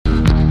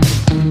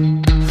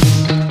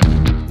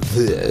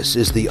This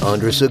is the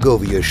Andres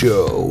Segovia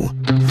Show.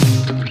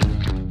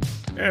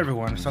 Hey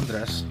everyone, it's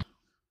Andres.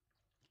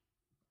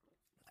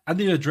 I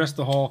need to address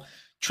the whole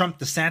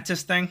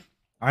Trump-DeSantis thing.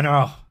 I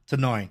know, it's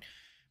annoying.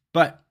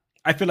 But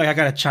I feel like I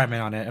got to chime in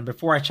on it. And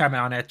before I chime in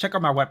on it, check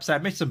out my website. I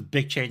made some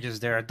big changes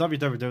there at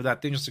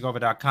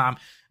www.andressegovia.com.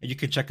 And you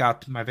can check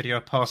out my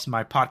video post,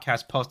 my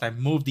podcast post. I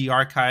moved the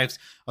archives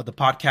of the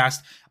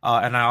podcast.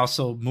 And I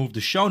also moved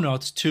the show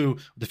notes to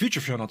the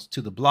future show notes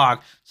to the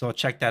blog. So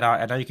check that out.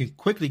 And now you can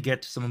quickly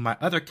get to some of my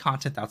other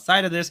content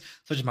outside of this,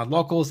 such as my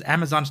locals,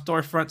 Amazon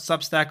storefront,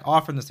 Substack,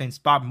 all from the same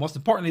spot. But most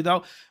importantly,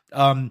 though,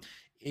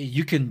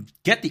 you can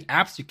get the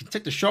apps. You can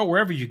take the show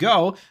wherever you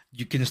go.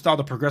 You can install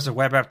the Progressive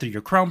Web app through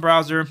your Chrome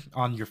browser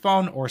on your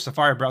phone or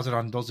Safari browser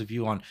on those of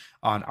you on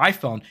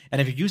iPhone. And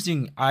if you're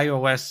using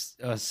iOS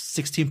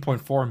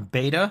 16.4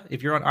 beta,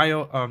 if you're on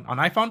on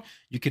iPhone,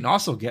 you can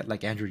also get,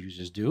 like Android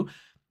users do,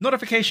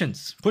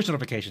 notifications, push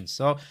notifications.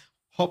 So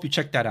hope you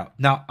check that out.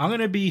 Now, I'm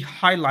going to be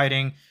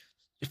highlighting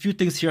a few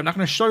things here. I'm not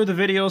going to show you the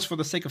videos for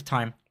the sake of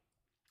time.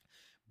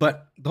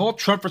 But the whole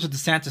Trump versus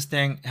DeSantis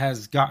thing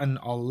has gotten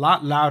a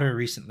lot louder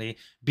recently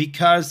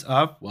because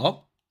of,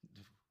 well,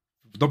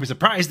 don't be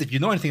surprised if you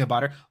know anything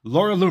about her,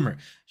 Laura Loomer.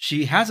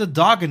 She has a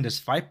dog in this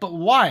fight, but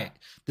why?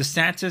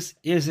 DeSantis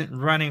isn't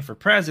running for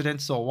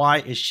president, so why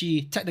is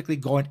she technically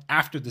going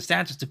after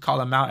DeSantis to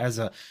call him out as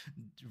a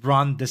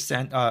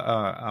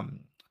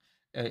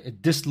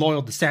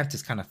disloyal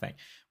DeSantis kind of thing?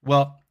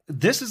 Well,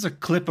 this is a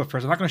clip of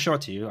hers. I'm not going to show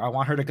it to you. I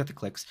want her to get the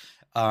clicks.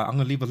 I'm going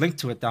to leave a link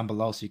to it down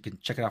below so you can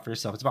check it out for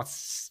yourself. It's about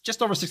just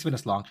over 6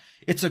 minutes long.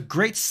 It's a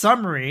great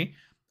summary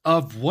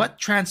of what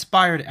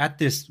transpired at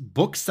this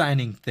book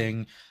signing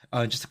thing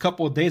just a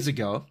couple of days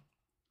ago,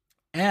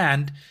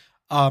 and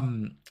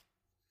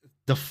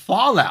the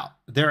fallout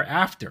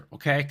thereafter,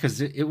 okay? Because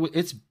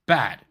it's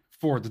bad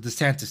for the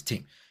DeSantis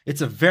team.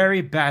 It's a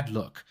very bad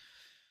look.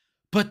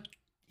 But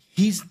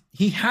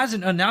he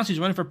hasn't announced he's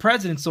running for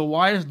president, so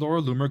why is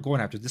Laura Loomer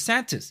going after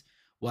DeSantis?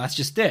 Well, that's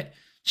just it.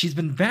 She's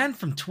been banned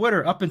from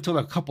Twitter up until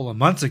a couple of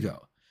months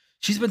ago.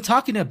 She's been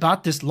talking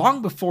about this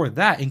long before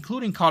that,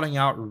 including calling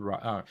out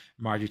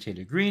Marjorie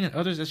Taylor Greene and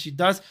others as she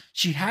does.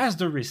 She has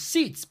the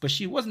receipts, but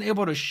she wasn't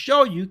able to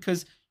show you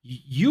because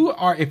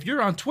if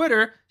you're on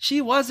Twitter,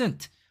 she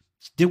wasn't.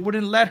 They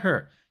wouldn't let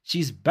her.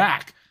 She's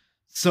back.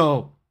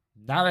 So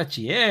now that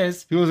she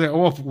is, people say,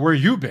 oh, where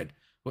you been?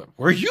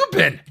 Where you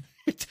been?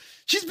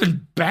 She's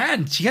been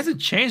banned. She hasn't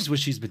changed what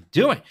she's been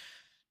doing.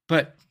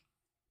 But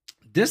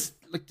this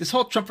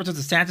whole Trump versus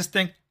DeSantis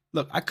thing,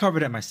 look, I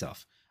covered it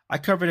myself. I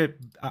covered it.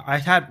 I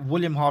had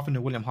William Hall from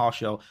the William Hall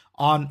Show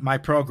on my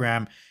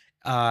program.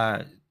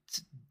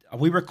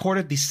 We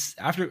recorded this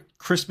after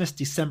Christmas,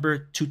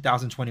 December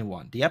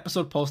 2021. The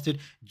episode posted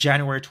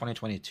January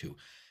 2022.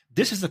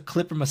 This is a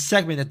clip from a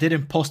segment that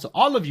didn't post to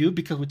all of you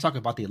because we talk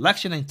about the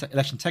election and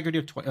election integrity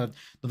of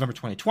November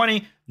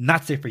 2020,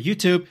 not safe for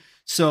YouTube.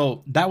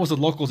 So that was a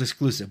locals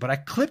exclusive. But I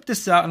clipped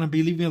this out and I'll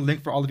be leaving a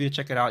link for all of you to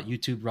check it out,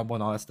 YouTube, Rumble,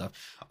 and all that stuff,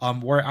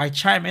 where I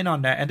chime in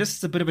on that. And this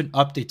is a bit of an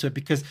update to it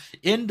because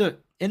in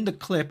the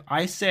clip,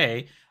 I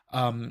say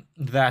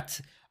that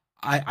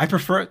I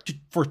prefer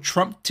for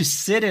Trump to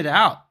sit it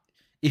out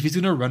if he's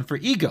going to run for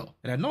ego.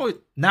 And I know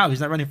now he's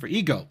not running for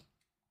ego.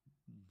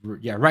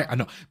 Yeah, right. I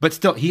know. But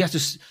still, he has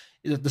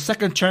to, the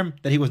second term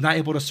that he was not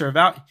able to serve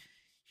out,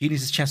 he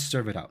needs his chance to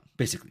serve it out,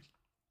 basically.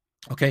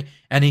 Okay.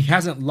 And he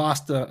hasn't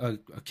lost a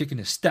kick in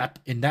his step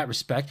in that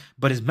respect,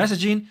 but his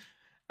messaging,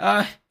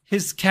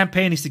 his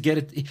campaign needs to get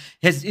it,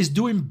 is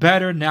doing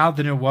better now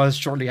than it was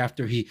shortly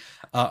after he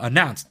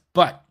announced.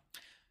 But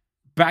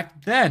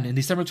back then in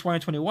December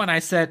 2021, I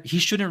said he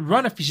shouldn't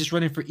run if he's just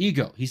running for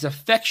ego. He's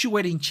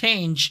effectuating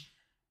change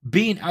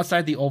being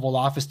outside the Oval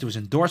Office through his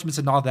endorsements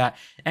and all that.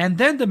 And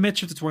then the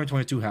midterms of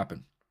 2022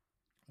 happened,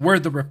 where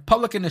the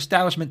Republican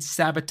establishment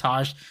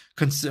sabotaged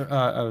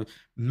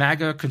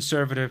MAGA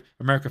conservative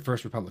America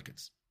First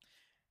Republicans.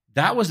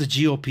 That was the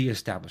GOP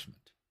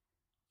establishment.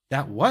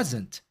 That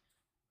wasn't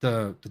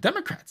the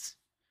Democrats.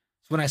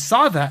 So when I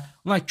saw that,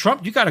 I'm like,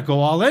 Trump, you got to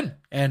go all in,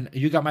 and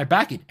you got my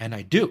backing, and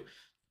I do.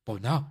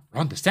 But now,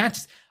 Ron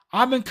DeSantis,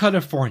 I'm in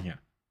California,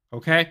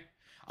 okay?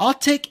 I'll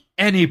take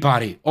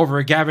anybody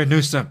over Gavin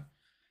Newsom.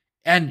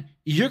 And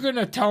you're going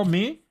to tell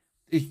me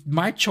if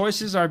my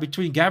choices are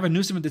between Gavin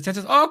Newsom and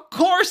DeSantis? Of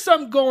course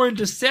I'm going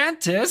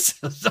DeSantis.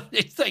 So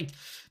it's like,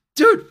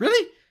 dude,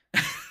 really?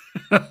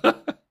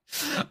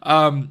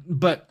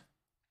 But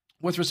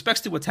with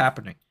respects to what's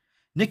happening,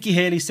 Nikki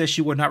Haley says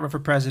she would not run for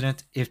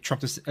president if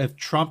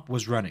Trump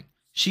was running.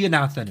 She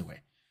announced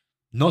anyway.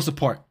 No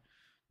support.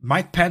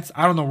 Mike Pence,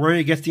 I don't know where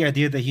he gets the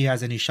idea that he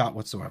has any shot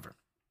whatsoever.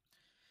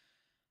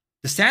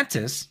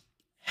 DeSantis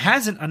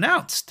hasn't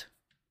announced.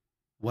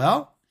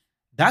 Well,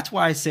 that's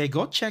why I say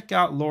go check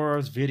out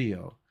Laura's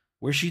video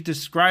where she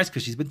describes,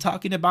 because she's been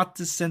talking about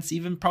this since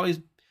even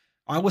probably,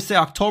 I would say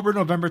October,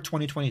 November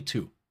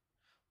 2022,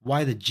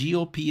 why the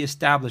GOP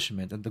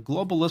establishment and the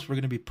globalists were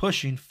going to be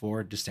pushing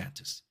for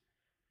DeSantis.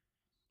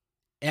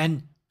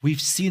 And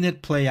we've seen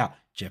it play out.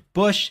 Jeb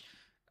Bush,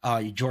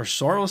 George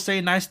Soros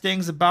saying nice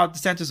things about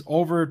DeSantis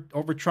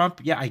over Trump.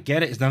 Yeah, I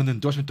get it. It's not an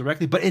endorsement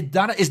directly, but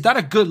it's not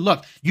a good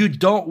look. You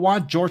don't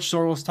want George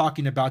Soros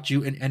talking about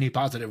you in any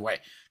positive way.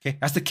 Okay,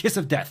 that's the kiss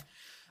of death.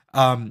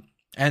 And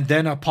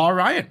then Paul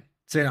Ryan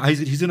saying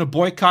he's going to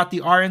boycott the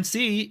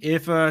RNC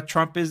if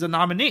Trump is the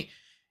nominee.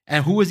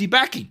 And who is he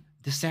backing?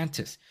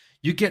 DeSantis.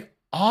 You get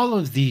all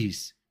of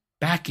these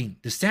backing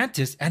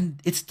DeSantis, and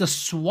it's the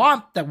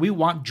swamp that we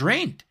want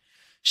drained.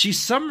 She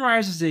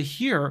summarizes it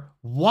here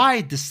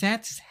why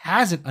DeSantis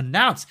hasn't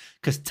announced,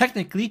 because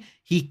technically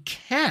he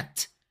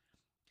can't.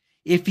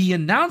 If he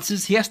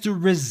announces he has to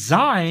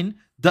resign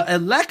the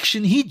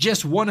election he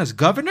just won as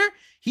governor,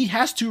 he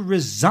has to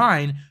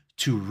resign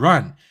to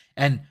run.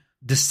 And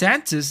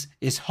DeSantis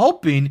is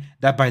hoping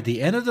that by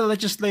the end of the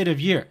legislative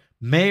year,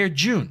 May or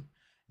June,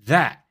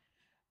 that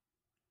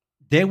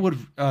they would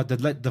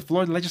the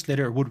Florida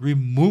legislator would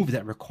remove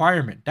that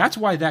requirement. That's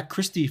why that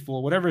Christie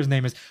fool, whatever his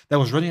name is, that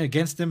was running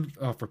against him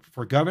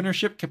for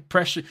governorship, kept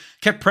pressuring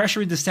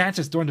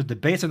DeSantis during the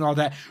debates and all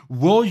that.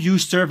 Will you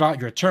serve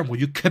out your term? Will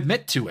you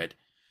commit to it?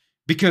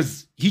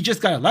 Because he just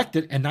got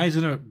elected and now he's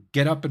going to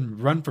get up and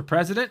run for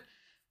president.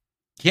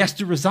 He has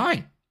to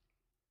resign.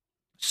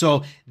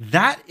 So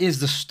that is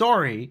the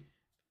story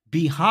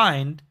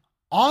behind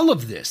all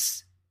of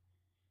this.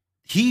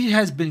 He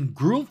has been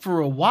groomed for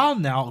a while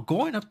now,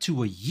 going up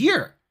to a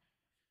year.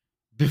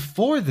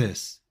 Before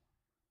this,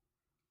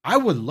 I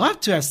would love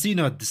to have seen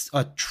a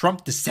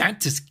Trump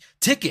DeSantis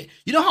ticket.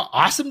 You know how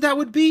awesome that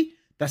would be?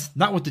 That's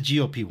not what the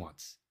GOP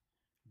wants.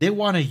 They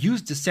want to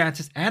use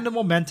DeSantis and the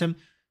momentum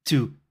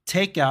to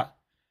take out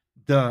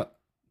the,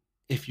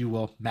 if you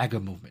will, MAGA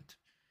movement.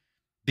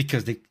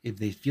 Because if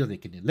they feel they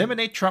can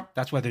eliminate Trump,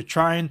 that's why they're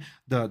trying.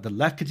 The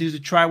left continues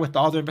to try with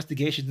all their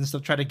investigations and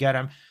stuff, try to get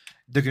him.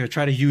 They're going to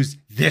try to use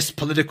this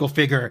political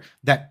figure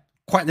that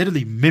quite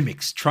literally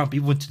mimics Trump,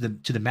 even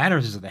to the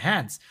mannerisms of the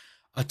hands,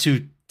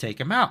 to take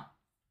him out.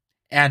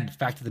 And the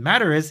fact of the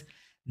matter is,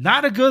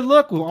 not a good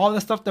look with all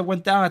the stuff that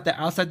went down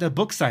outside the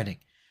book signing.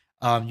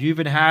 You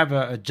even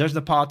have Judge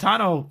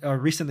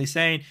Napolitano recently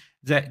saying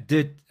that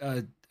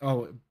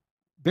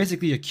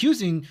basically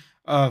accusing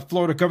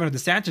Florida Governor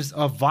DeSantis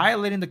of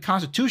violating the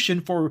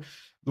Constitution for,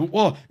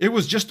 well, it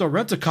was just a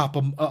rent-a-cop,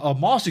 a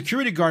mall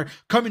security guard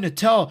coming to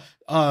tell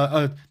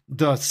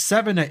the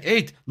 7 to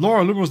 8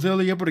 Laura Loomer was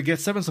literally able to get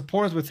 7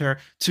 supporters with her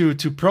to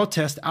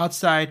protest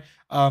outside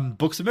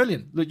Books A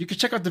Million. Look, you can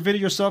check out the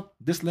video yourself.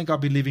 This link I'll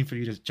be leaving for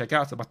you to check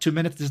out. It's about 2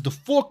 minutes. This is the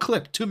full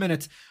clip, 2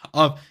 minutes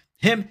of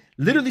him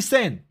literally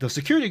saying, the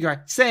security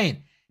guard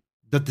saying,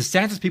 the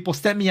DeSantis people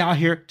sent me out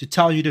here to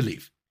tell you to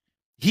leave.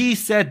 He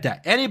said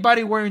that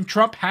anybody wearing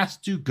Trump has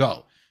to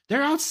go.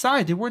 They're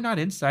outside. They were not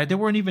inside. They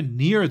weren't even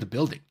near the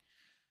building.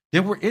 They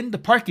were in the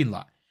parking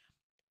lot.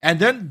 And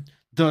then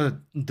the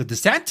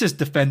DeSantis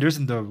defenders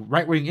and the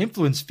right-wing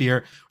influence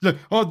sphere, like,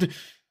 oh,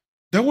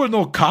 there were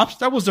no cops.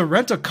 That was a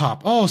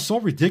rent-a-cop. Oh, so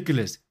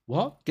ridiculous.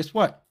 Well, guess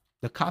what?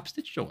 The cops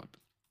did show up.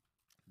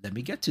 Let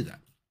me get to that.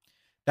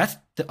 That's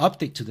the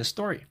update to this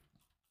story.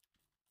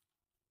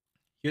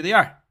 Here they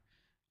are.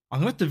 I'm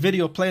going to let the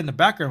video play in the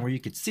background where you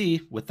could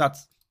see without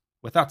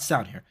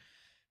sound here.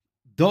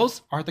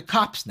 Those are the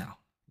cops now.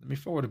 Let me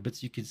forward a bit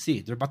so you can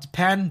see. They're about to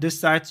pan this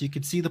side so you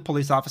can see the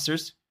police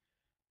officers.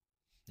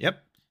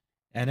 Yep.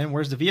 And then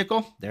where's the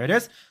vehicle? There it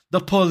is. The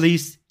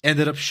police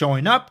ended up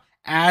showing up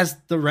as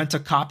the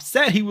rent-a-cop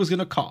said he was going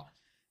to call.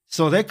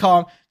 So they call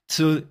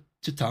him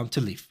to tell him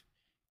to leave.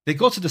 They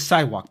go to the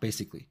sidewalk,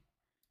 basically.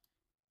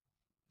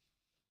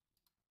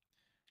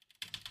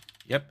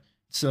 Yep.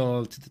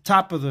 So to the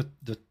top of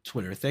the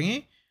Twitter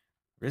thingy.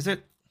 Where is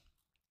it?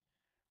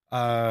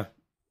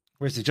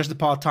 Where's it? Judge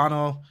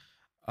Napolitano.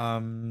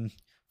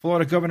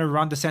 Florida Governor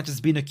Ron DeSantis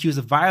is being accused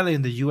of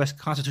violating the U.S.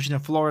 Constitution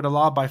and Florida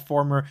law by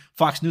former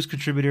Fox News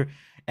contributor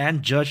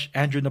and Judge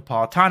Andrew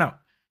Napolitano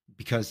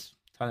because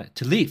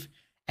to leave.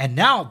 And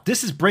now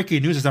this is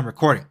breaking news as I'm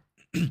recording.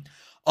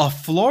 A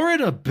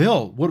Florida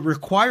bill would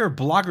require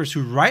bloggers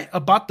who write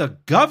about the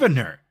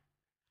governor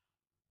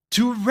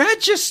to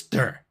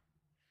register.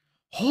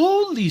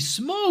 Holy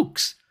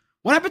smokes.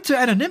 What happened to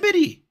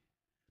anonymity?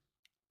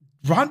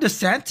 Ron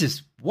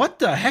DeSantis, what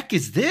the heck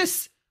is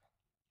this?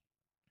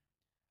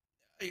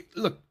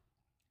 Look,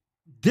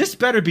 this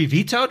better be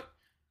vetoed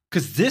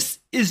because this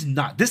is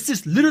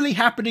literally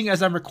happening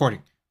as I'm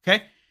recording.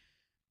 Okay.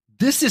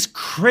 This is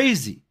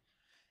crazy.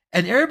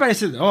 And everybody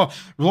says, oh,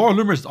 Laura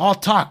Loomer is all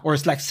talk, or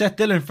it's like Seth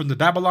Dillon from the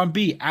Babylon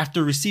Bee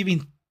after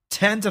receiving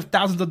tens of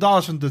thousands of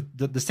dollars from the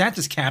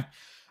DeSantis camp.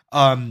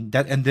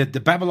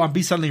 The Babylon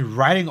Bee suddenly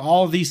writing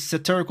all these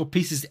satirical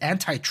pieces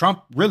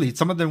anti-Trump. Really,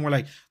 some of them were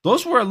like,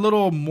 those were a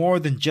little more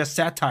than just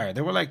satire.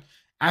 They were like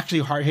actually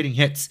hard-hitting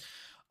hits.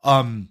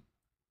 And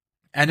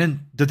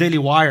then the Daily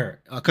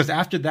Wire, because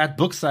after that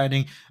book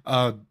signing,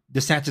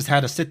 DeSantis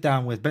had a sit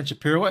down with Ben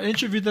Shapiro, an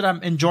interview that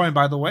I'm enjoying,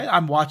 by the way.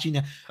 I'm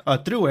watching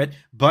through it,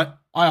 but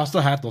I also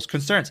have those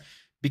concerns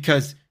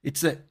because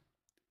it's a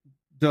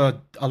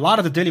lot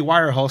of the Daily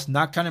Wire hosts,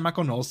 not counting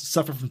Michael Knowles,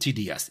 suffer from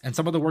TDS, and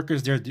some of the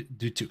workers there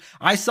do too.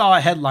 I saw a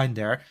headline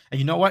there, and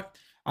you know what?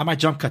 I might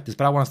jump cut this,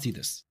 but I want to see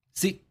this.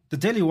 See, the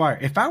Daily Wire,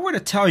 if I were to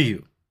tell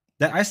you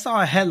that I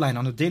saw a headline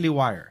on the Daily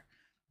Wire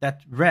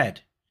that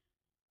read,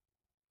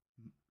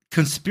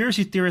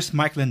 conspiracy theorist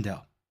Mike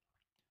Lindell,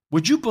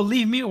 would you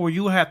believe me, or would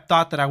you have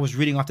thought that I was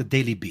reading off the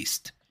Daily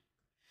Beast?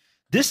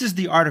 This is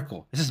the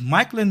article. This is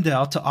Mike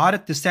Lindell to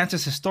audit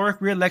DeSantis' historic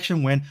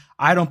re-election win.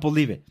 I don't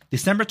believe it.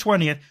 December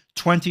 20th,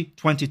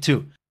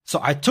 2022. So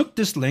I took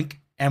this link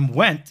and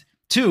went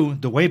to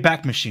the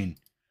Wayback Machine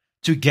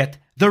to get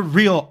the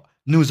real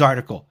news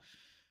article.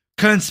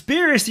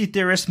 Conspiracy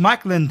theorist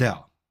Mike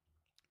Lindell.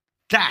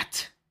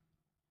 That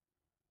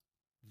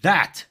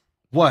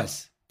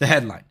was the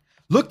headline.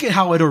 Look at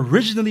how it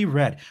originally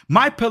read.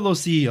 MyPillow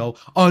CEO,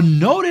 a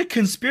noted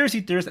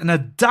conspiracy theorist and a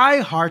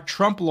diehard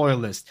Trump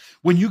loyalist.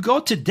 When you go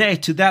today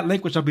to that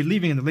link, which I'll be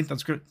leaving in the link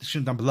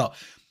description down below,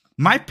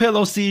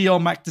 MyPillow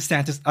CEO Mike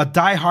DeSantis, a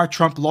diehard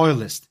Trump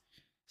loyalist,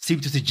 seem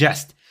to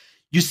suggest.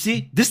 You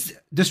see,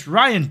 this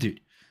Ryan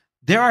dude,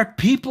 there are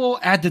people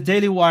at the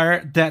Daily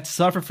Wire that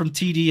suffer from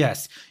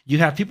TDS. You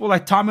have people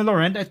like Tommy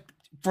Lahren that,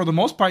 for the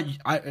most part,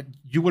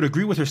 you would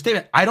agree with her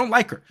statement. I don't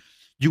like her.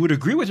 You would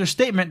agree with her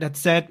statement that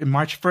said in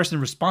March 1st,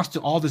 in response to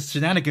all the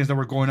shenanigans that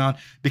were going on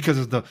because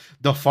of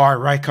the far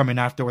right coming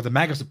after, or the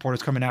MAGA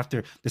supporters coming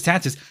after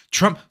DeSantis,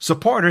 Trump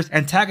supporters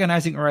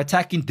antagonizing or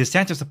attacking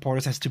DeSantis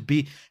supporters has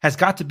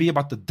got to be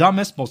about the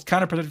dumbest, most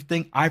counterproductive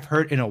thing I've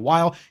heard in a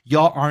while.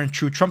 Y'all aren't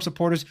true Trump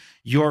supporters.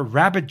 You're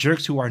rabid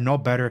jerks who are no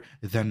better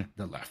than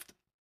the left.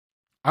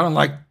 I don't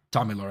like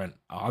Tommy Lahren.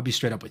 I'll be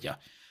straight up with you.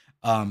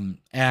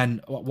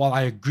 And while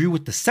I agree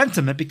with the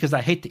sentiment because I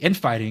hate the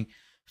infighting,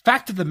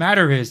 fact of the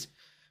matter is,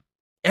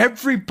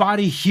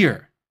 everybody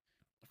here,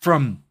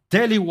 from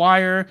Daily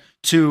Wire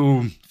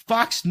to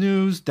Fox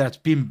News, that's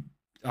been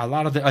a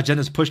lot of the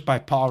agendas pushed by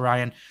Paul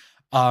Ryan,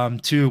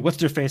 to what's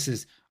their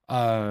faces,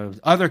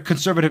 other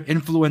conservative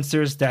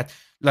influencers that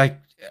like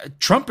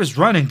Trump is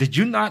running. Did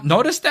you not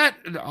notice that?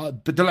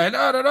 But they're like, no,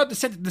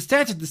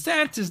 DeSantis this,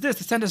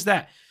 DeSantis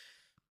that.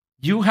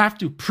 You have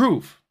to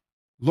prove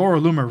Laura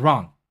Loomer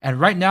wrong. And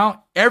right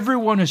now,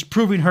 everyone is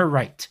proving her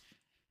right.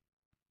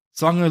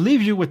 So I'm going to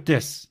leave you with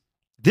this.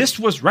 This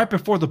was right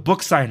before the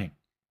book signing.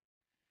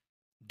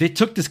 They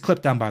took this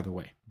clip down, by the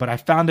way, but I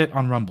found it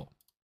on Rumble.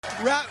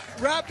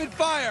 Rapid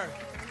fire.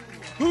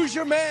 Who's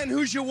your man?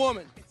 Who's your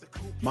woman?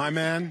 My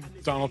man,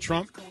 Donald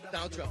Trump.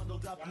 Donald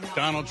Trump.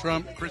 Donald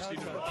Trump. Christie,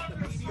 no.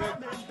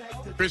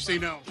 Christie,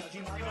 no.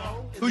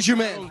 Who's your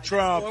man?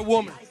 Trump. Or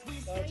woman?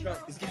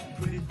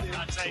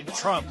 I'd say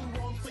Trump.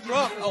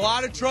 Trump. A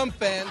lot of Trump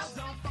fans.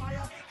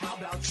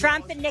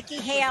 Trump and Nikki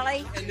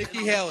Haley. And Nikki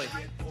Haley.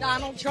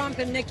 Donald Trump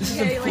and Nikki This is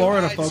Haley. in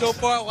Florida, Right, folks. so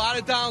far, a lot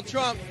of Donald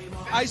Trump.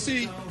 I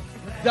see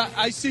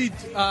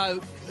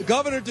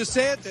Governor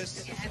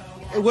DeSantis.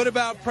 What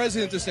about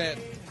President DeSantis?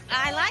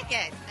 I like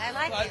it. I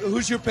like it.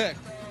 Who's your pick?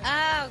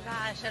 Oh,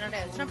 gosh, I don't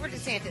know. Trump or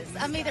DeSantis?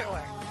 I'm either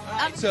or.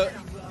 So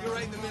you're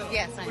right in the middle.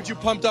 Yes, I am. What you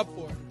pumped up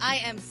for? I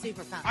am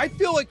super pumped. I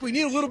feel like we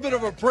need a little bit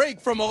of a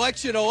break from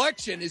election to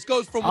election. This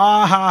goes from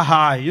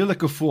You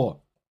look a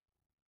fool.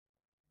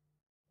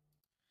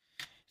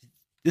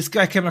 This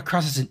guy came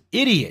across as an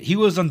idiot. He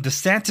was on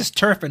DeSantis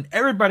turf and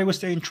everybody was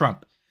saying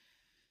Trump.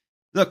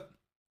 Look,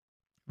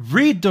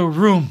 read the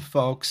room,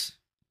 folks.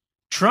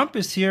 Trump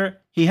is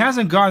here. He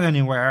hasn't gone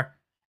anywhere.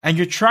 And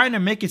you're trying to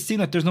make it seem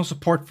like there's no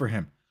support for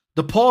him.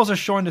 The polls are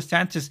showing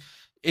DeSantis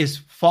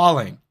is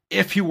falling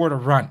if he were to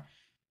run.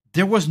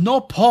 There was no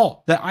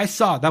poll that I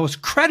saw that was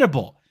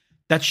credible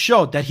that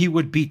showed that he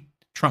would beat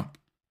Trump.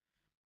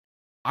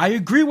 I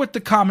agree with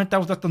the comment that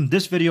was left on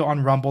this video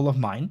on Rumble of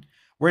mine,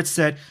 where it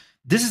said,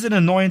 this is an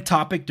annoying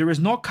topic. There is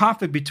no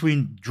conflict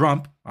between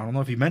Trump. I don't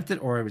know if he meant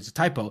it or it was a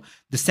typo.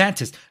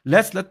 DeSantis.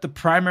 Let's let the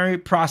primary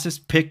process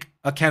pick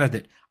a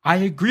candidate. I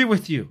agree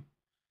with you.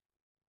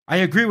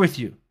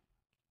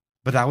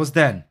 But that was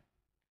then.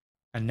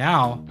 And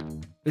now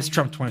it's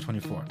Trump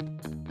 2024.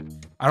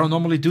 I don't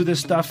normally do this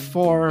stuff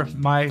for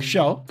my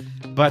show,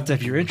 but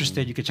if you're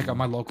interested, you can check out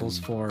my locals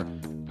for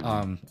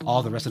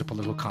all the rest of the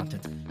political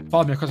content.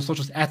 Follow me across the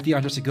socials at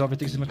 @TheAndreSegovia.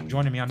 Thanks so much for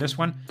joining me on this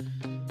one.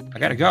 I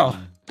gotta go.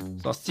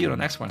 So I'll see you on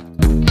the next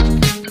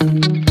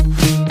one.